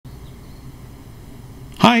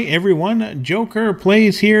Hi everyone, Joker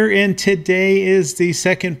Plays here, and today is the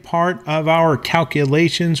second part of our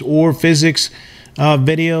calculations or physics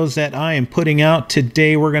videos that I am putting out.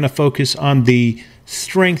 Today we're going to focus on the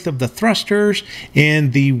strength of the thrusters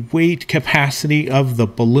and the weight capacity of the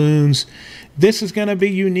balloons. This is going to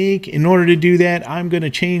be unique. In order to do that, I'm going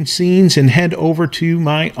to change scenes and head over to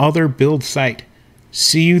my other build site.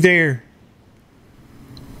 See you there.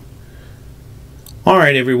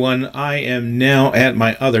 Alright everyone, I am now at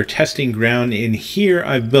my other testing ground. In here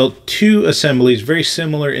I've built two assemblies very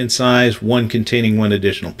similar in size, one containing one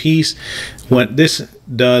additional piece. What this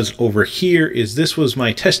does over here is this was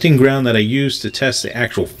my testing ground that I used to test the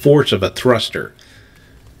actual force of a thruster.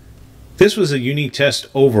 This was a unique test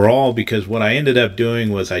overall because what I ended up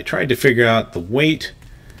doing was I tried to figure out the weight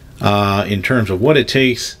in terms of what it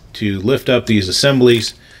takes to lift up these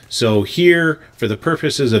assemblies. So here, for the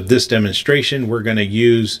purposes of this demonstration, we're going to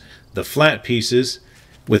use the flat pieces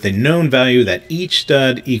with a known value that each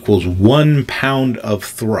stud equals 1 pound of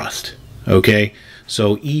thrust. Okay,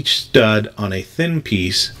 so each stud on a thin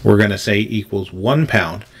piece, we're going to say equals 1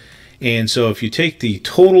 pound. And so if you take the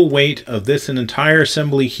total weight of this entire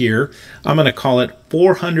assembly here, I'm going to call it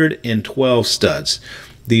 412 studs.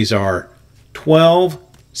 These are 12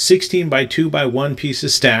 16 by 2 by 1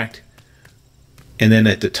 pieces stacked. And then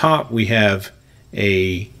at the top we have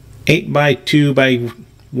a 8 by 2 by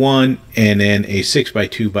 1 and then a 6 by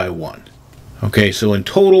 2 by 1. Okay, so in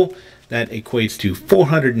total that equates to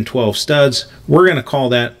 412 studs. We're going to call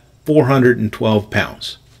that 412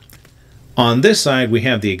 pounds. On this side we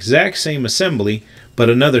have the exact same assembly, but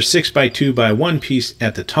another 6 by 2 by 1 piece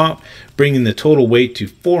at the top, bringing the total weight to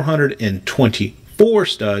 424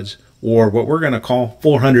 studs, or what we're going to call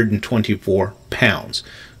 424 pounds.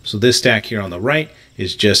 So this stack here on the right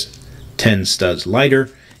is just 10 studs lighter,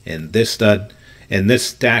 and this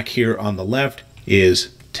stack here on the left is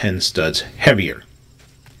 10 studs heavier.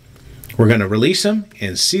 We're going to release them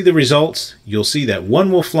and see the results. You'll see that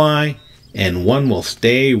one will fly and one will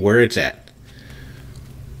stay where it's at.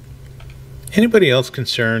 Anybody else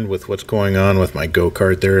concerned with what's going on with my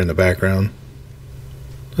go-kart there in the background?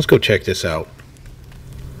 Let's go check this out.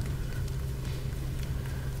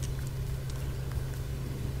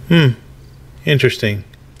 Interesting.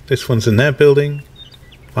 This one's in that building.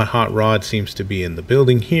 My hot rod seems to be in the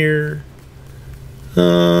building here.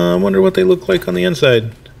 I wonder what they look like on the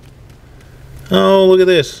inside. Oh, look at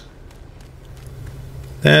this.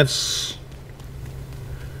 That's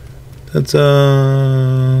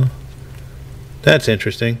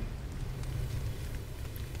interesting.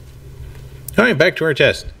 All right, back to our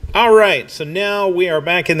test. All right, so now we are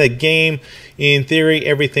back in the game. In theory,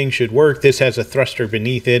 everything should work. This has a thruster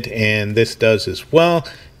beneath it, and this does as well.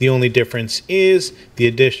 The only difference is the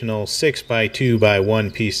additional 6 by 2 by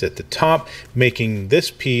 1 piece at the top, making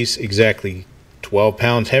this piece exactly 12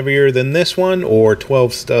 pounds heavier than this one, or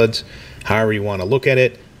 12 studs, however you want to look at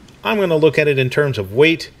it. I'm going to look at it in terms of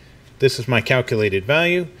weight. This is my calculated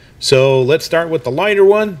value. So let's start with the lighter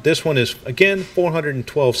one. This one is, again,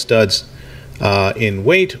 412 studs in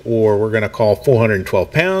weight, or we're going to call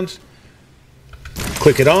 412 pounds.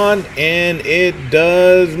 Click it on and it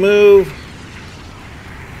does move,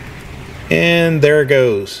 and there it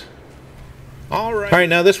goes. All right,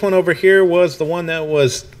 now this one over here was the one that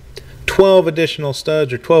was 12 additional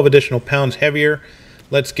studs or 12 additional pounds heavier.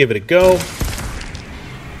 Let's give it a go.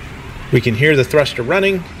 We can hear the thruster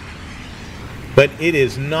running, but it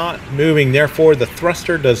is not moving. Therefore, the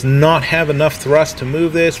thruster does not have enough thrust to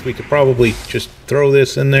move this. We could probably just throw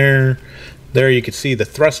this in there. There you can see the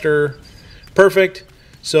thruster. Perfect.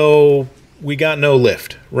 So we got no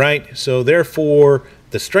lift, right? So therefore,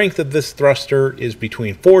 the strength of this thruster is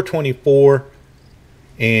between 424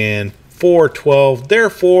 and 412.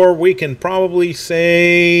 Therefore, we can probably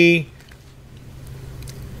say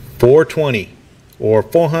 420 or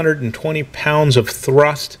 420 pounds of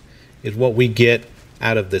thrust is what we get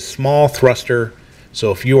out of this small thruster. So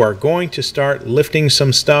if you are going to start lifting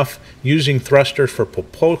some stuff using thrusters for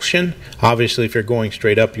propulsion, obviously if you're going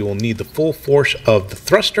straight up, you will need the full force of the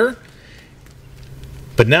thruster.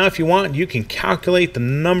 But now if you want, you can calculate the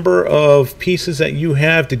number of pieces that you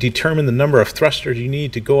have to determine the number of thrusters you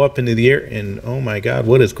need to go up into the air. And oh my God,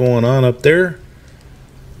 what is going on up there?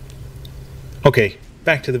 Okay,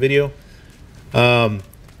 back to the video.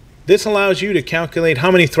 This allows you to calculate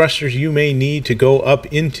how many thrusters you may need to go up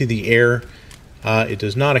into the air. It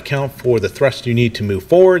does not account for the thrust you need to move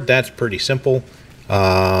forward. That's pretty simple.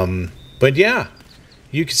 But yeah,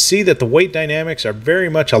 you can see that the weight dynamics are very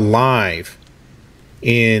much alive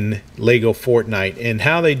in LEGO Fortnite, and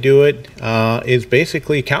how they do it is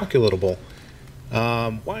basically calculatable.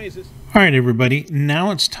 Why is this? All right, everybody.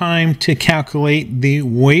 Now it's time to calculate the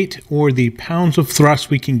weight or the pounds of thrust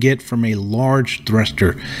we can get from a large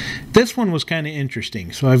thruster. This one was kind of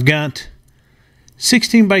interesting. So I've got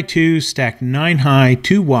 16 by 2 stacked 9 high,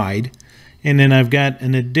 2 wide, and then I've got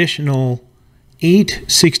an additional 8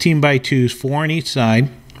 16 by 2s, 4 on each side.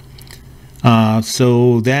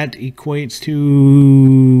 So that equates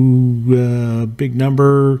to a big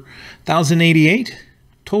number, 1,088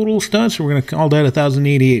 total studs. So we're going to call that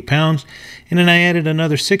 1,088 pounds. And then I added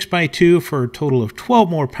another 6 by 2 for a total of 12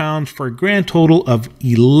 more pounds for a grand total of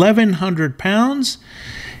 1,100 pounds.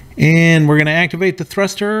 And we're going to activate the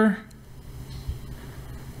thruster.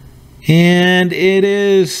 And it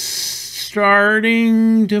is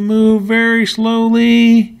starting to move very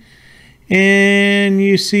slowly. And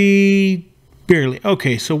you see barely.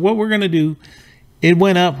 Okay, so what we're going to do, it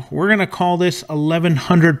went up. We're going to call this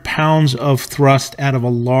 1,100 pounds of thrust out of a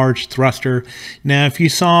large thruster. Now, if you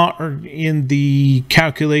saw in the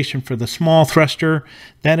calculation for the small thruster,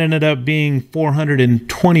 that ended up being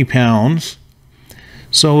 420 pounds.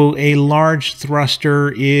 So a large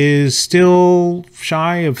thruster is still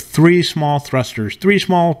shy of 3 small thrusters. 3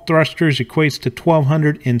 small thrusters equates to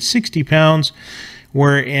 1,260 pounds,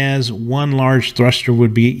 whereas 1 large thruster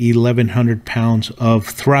would be 1,100 pounds of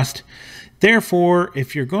thrust. Therefore,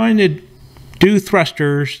 if you're going to do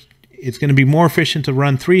thrusters, it's going to be more efficient to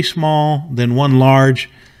run 3 small than 1 large.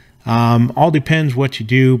 All depends what you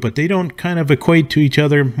do, but they don't kind of equate to each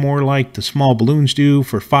other, more like the small balloons do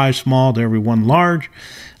for 5 small to every 1 large.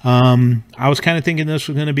 I was kind of thinking this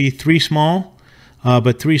was going to be 3 small,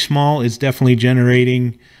 but 3 small is definitely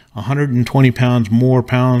generating 120 pounds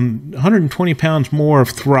more of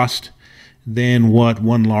thrust than what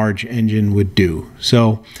 1 large engine would do.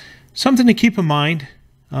 So something to keep in mind.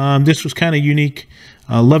 This was kind of unique.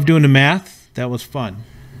 Love doing the math. That was fun.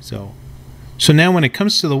 So now when it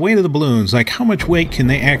comes to the weight of the balloons, like how much weight can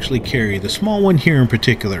they actually carry? The small one here in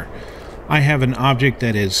particular, I have an object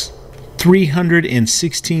that is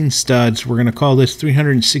 316 studs. We're going to call this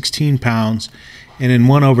 316 pounds. And then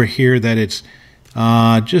one over here that it's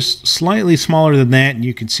just slightly smaller than that. And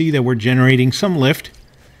you can see that we're generating some lift.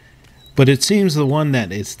 But it seems the one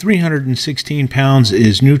that is 316 pounds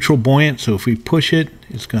is neutral buoyant. So if we push it,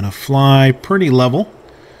 it's going to fly pretty level.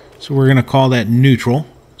 So we're going to call that neutral.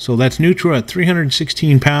 So that's neutral at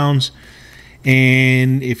 316 pounds.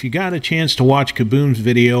 And if you got a chance to watch Kaboom's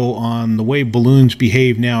video on the way balloons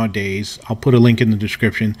behave nowadays, I'll put a link in the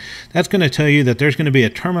description. That's going to tell you that there's going to be a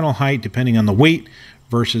terminal height depending on the weight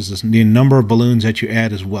versus the number of balloons that you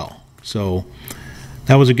add as well. So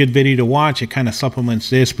that was a good video to watch. It kind of supplements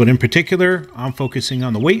this, but in particular, I'm focusing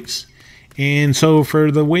on the weights. And so for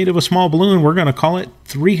the weight of a small balloon, we're going to call it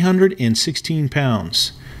 316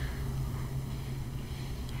 pounds.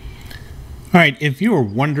 All right, if you are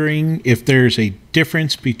wondering if there's a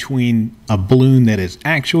difference between a balloon that is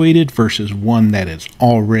actuated versus one that is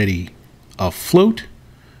already afloat,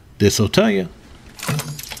 this will tell you.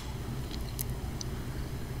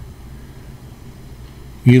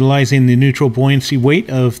 Utilizing the neutral buoyancy weight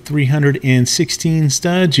of 316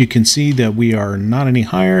 studs, you can see that we are not any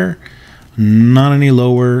higher, not any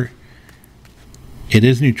lower. It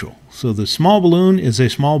is neutral. So the small balloon is a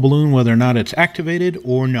small balloon whether or not it's activated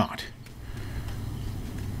or not.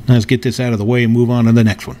 Let's get this out of the way and move on to the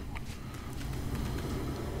next one.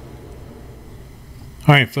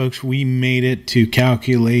 All right, folks, we made it to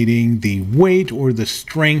calculating the weight or the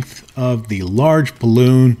strength of the large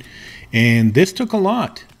balloon, and this took a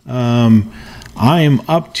lot. I am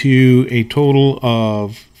up to a total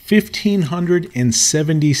of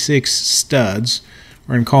 1,576 studs.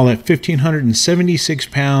 We're going to call it 1,576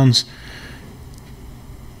 pounds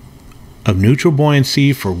of neutral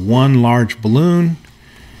buoyancy for 1 large balloon.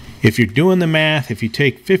 If you're doing the math, if you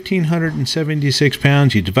take 1,576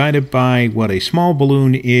 pounds, you divide it by what a small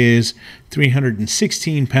balloon is,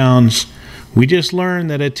 316 pounds, we just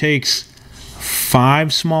learned that it takes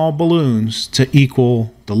 5 small balloons to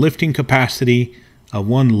equal the lifting capacity of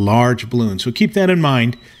 1 large balloon. So keep that in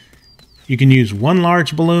mind. You can use 1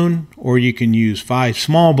 large balloon or you can use 5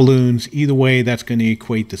 small balloons. Either way, that's going to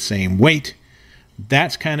equate the same weight.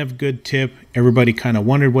 That's kind of a good tip. Everybody kind of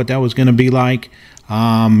wondered what that was going to be like.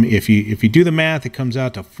 If you do the math, it comes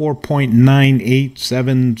out to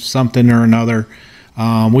 4.987 something or another,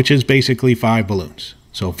 which is basically 5 balloons.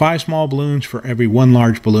 So 5 small balloons for every 1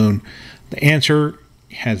 large balloon. The answer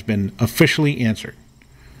has been officially answered.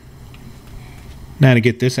 Now to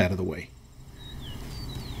get this out of the way.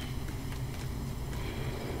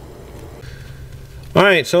 All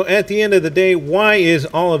right, so at the end of the day, why is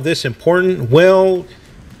all of this important? Well,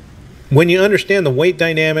 When you understand the weight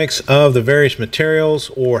dynamics of the various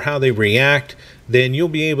materials or how they react, then you'll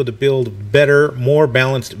be able to build better, more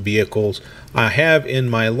balanced vehicles. I have in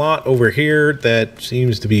my lot over here that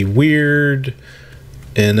seems to be weird,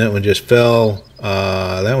 and that one just fell.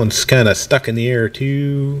 That one's kind of stuck in the air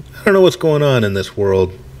too. I don't know what's going on in this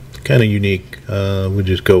world. It's kind of unique. We'll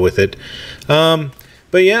just go with it.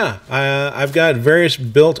 But yeah, I've got various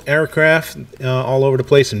built aircraft all over the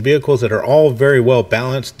place and vehicles that are all very well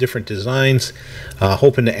balanced, different designs.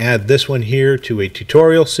 Hoping to add this one here to a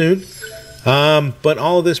tutorial soon. But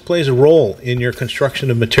all of this plays a role in your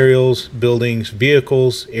construction of materials, buildings,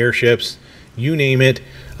 vehicles, airships, you name it.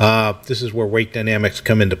 This is where weight dynamics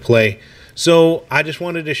come into play. So I just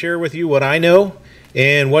wanted to share with you what I know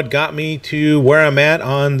and what got me to where I'm at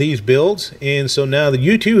on these builds. And so now that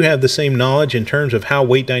you too have the same knowledge in terms of how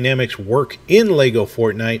weight dynamics work in LEGO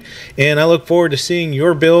Fortnite, and I look forward to seeing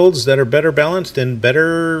your builds that are better balanced and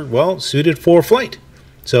better, well, suited for flight.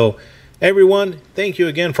 So everyone, thank you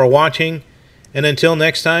again for watching, and until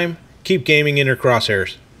next time, keep gaming in your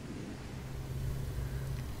crosshairs.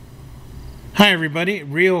 Hi everybody,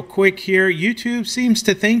 real quick here. YouTube seems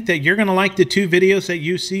to think that you're going to like the two videos that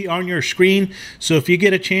you see on your screen. So if you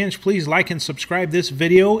get a chance, please like and subscribe this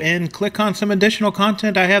video and click on some additional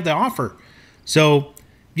content I have to offer. So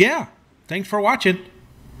yeah, thanks for watching.